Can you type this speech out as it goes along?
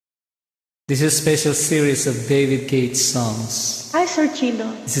This is a special series of David Gates songs. Hi, Sir Chilo.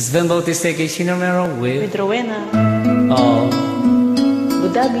 This is Ben Bautista aka Chino Romero with Rowena. Oh. Abu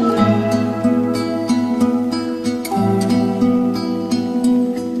Dhabi.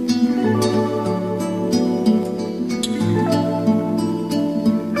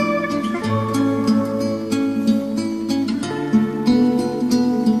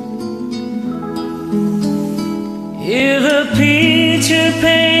 If a picture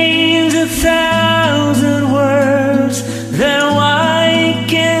paints 1,000 words, then why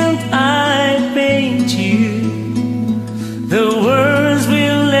can't I paint you? The words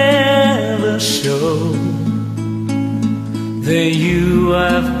will never show the you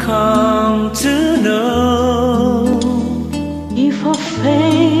I've come to know. If a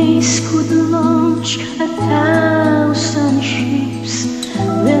face could launch 1,000 ships,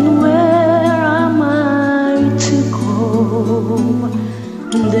 then where am I to go?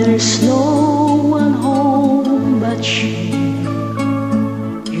 There's no one home but you.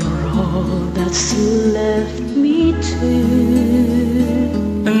 You're all that's left me to.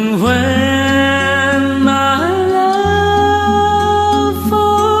 And when my love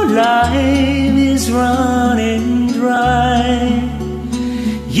for life is running dry,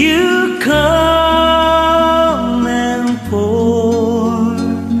 you come and pour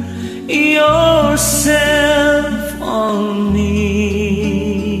yourself on me.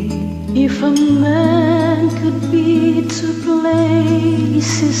 If a man could be two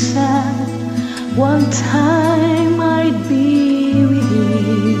places at one time, I'd be with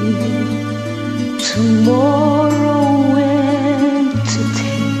you tomorrow and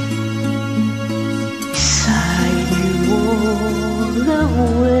today, beside you all the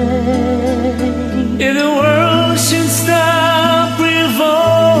way. If the world should stop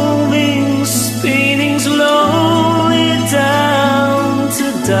revolving, spinning slowly down to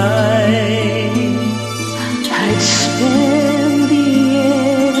die, I'd spend the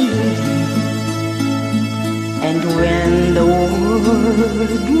end with you. And when the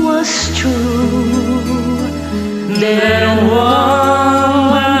word was true, then